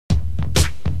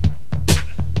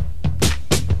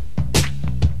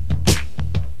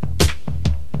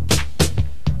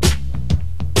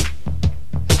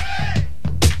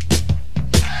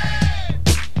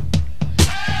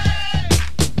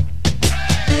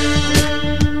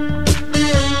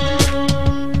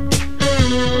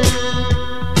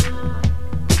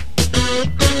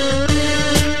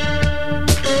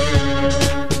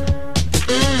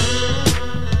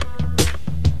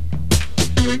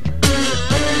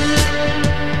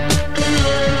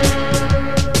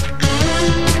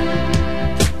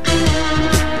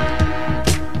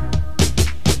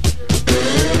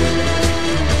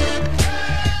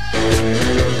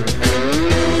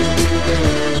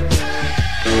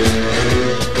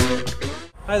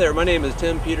Hi there, my name is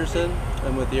Tim Peterson.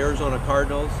 I'm with the Arizona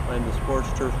Cardinals. I'm the sports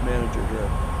turf manager here.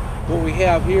 What we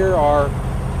have here are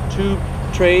two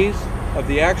trays of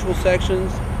the actual sections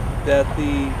that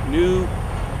the new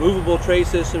movable tray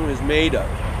system is made of.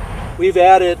 We've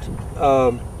added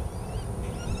 10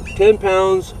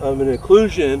 pounds of an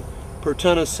inclusion per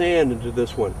ton of sand into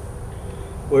this one.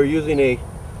 We're using a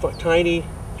tiny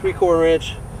 3/4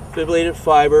 inch fibrillated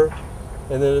fiber,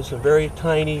 and then it's a very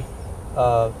tiny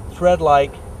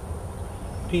thread-like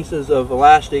pieces of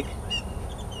elastic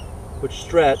which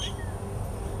stretch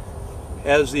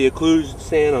as the occlusion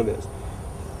sand on this.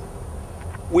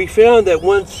 We found that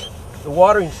once the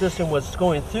watering system was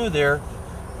going through there,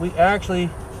 we actually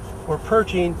were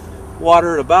perching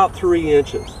water at about 3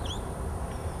 inches.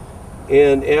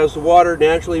 And as the water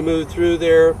naturally moved through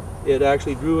there, it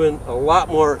actually drew in a lot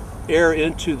more air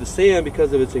into the sand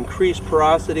because of its increased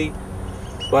porosity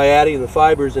by adding the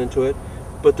fibers into it.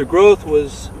 But the growth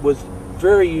was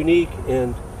very unique,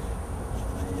 and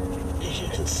as you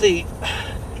can see,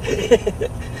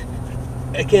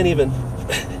 I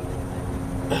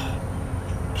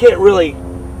can't really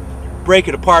break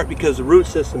it apart because the root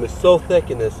system is so thick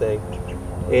in this thing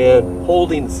and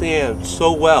holding the sand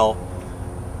so well.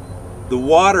 The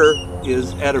water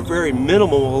is at a very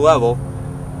minimal level,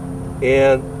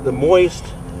 and the moist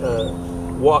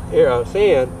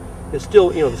sand is still,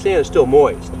 the sand is still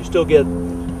moist. You still get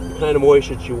the kind of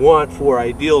moisture that you want for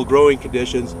ideal growing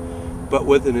conditions, but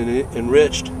with an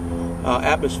enriched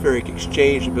atmospheric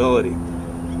exchange ability.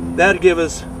 That'd give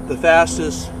us the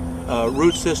fastest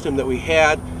root system that we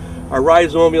had. Our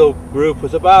rhizomial group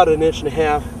was about 1.5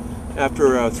 inches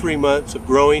after 3 months of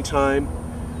growing time,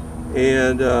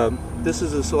 and this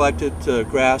is a selected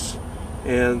grass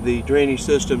and the drainage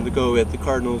system to go at the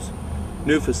Cardinals'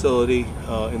 new facility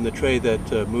in the tray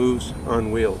that moves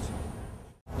on wheels.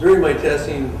 During my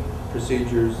testing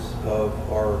procedures of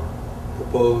our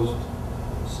proposed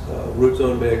root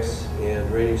zone mix and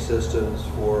drainage systems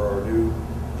for our new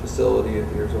facility at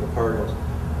the Arizona Cardinals,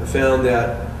 I found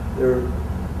that there are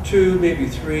 2, maybe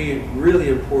 3 really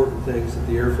important things that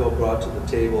the airfield brought to the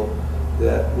table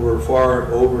that were far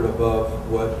over and above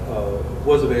what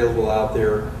was available out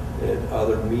there and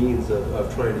other means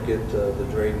of trying to get the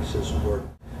drainage system working.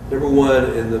 Number one,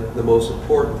 and the most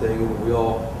important thing, and we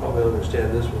all probably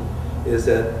understand this one, is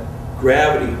that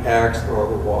gravity acts on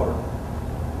the water.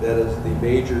 That is the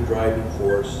major driving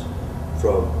force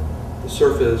from the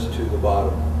surface to the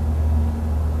bottom.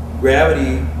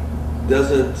 Gravity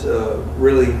doesn't so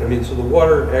the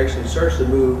water actually starts to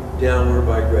move downward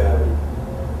by gravity.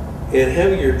 And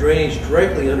having your drainage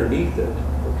directly underneath it,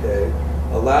 okay,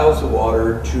 allows the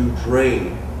water to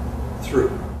drain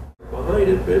through. Behind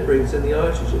it, it brings in the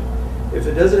oxygen. If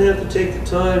it doesn't have to take the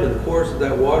time in the course of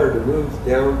that water to move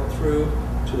down through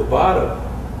to the bottom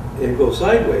and go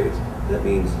sideways, that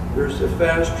means there's a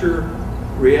faster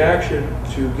reaction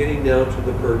to getting down to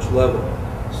the perch level.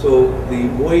 So the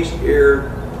moist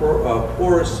air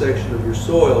porous section of your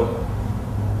soil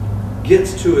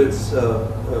gets to its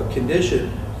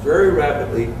condition very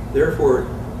rapidly, therefore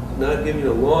not giving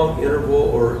a long interval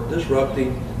or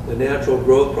disrupting the natural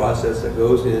growth process that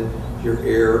goes in your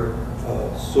air,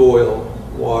 soil,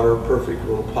 water, perfect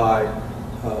little pie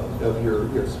of your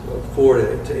 4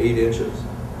 to 8 inches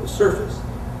of surface.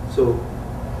 So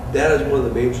that is one of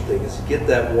the major things, is to get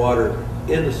that water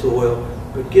in the soil,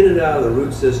 but get it out of the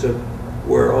root system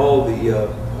where all the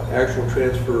actual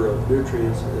transfer of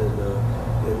nutrients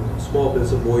and small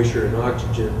bits of moisture and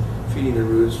oxygen feeding the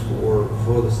roots for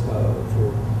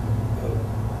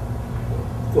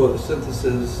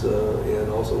photosynthesis and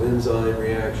also enzyme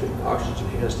reaction. Oxygen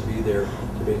has to be there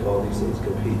to make all these things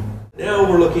compete. Now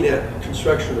we're looking at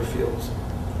construction of fields,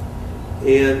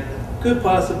 and good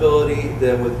possibility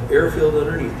that with airfield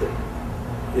underneath it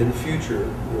in the future,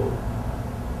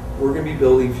 we're going to be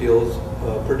building fields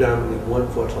predominantly 1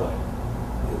 foot high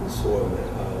in the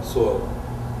soil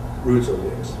root zone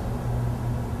mix.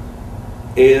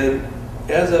 And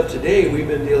as of today, we've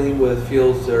been dealing with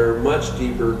fields that are much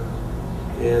deeper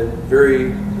and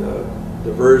very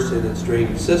diverse in its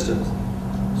drainage systems.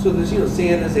 So this,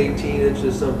 sand is 18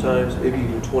 inches sometimes, maybe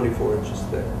even 24 inches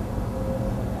thick.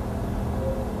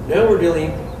 Now we're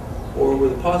dealing, or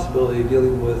with the possibility of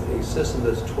dealing with a system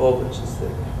that's 12 inches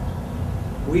thick.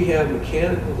 We have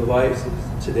mechanical devices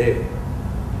today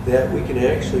that we can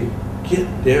actually get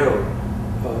down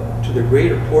to the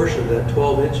greater portion of that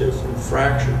 12 inches and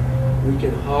fracture. We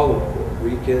can hollow core,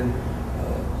 we can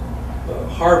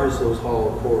harvest those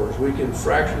hollow cores, we can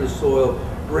fracture the soil,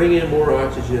 bring in more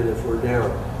oxygen if we're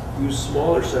down, use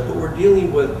smaller stuff, but we're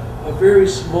dealing with a very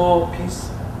small piece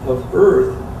of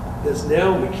earth that's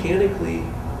now mechanically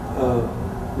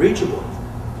reachable.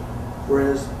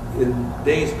 Whereas in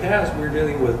days past, we were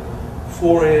dealing with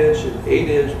 4-inch and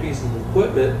 8-inch pieces of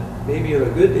equipment, maybe on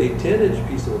a good day 10-inch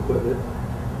piece of equipment,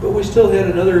 but we still had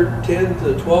another 10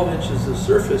 to 12 inches of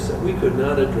surface that we could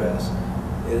not address.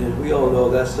 And as we all know,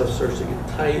 that stuff starts to get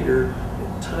tighter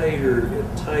and tighter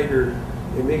and tighter,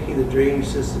 and making the drainage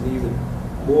system even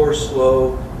more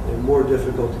slow and more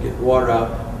difficult to get water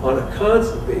out on a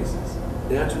constant basis.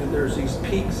 Naturally, there's these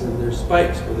peaks and there's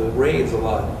spikes where it rains a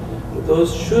lot, but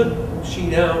those should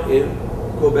sheet out and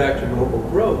go back to normal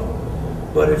growth.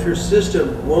 But if your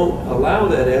system won't allow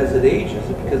that as it ages,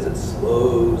 because it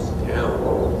slows down,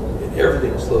 and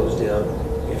everything slows down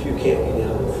if you can't get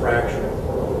down to fracture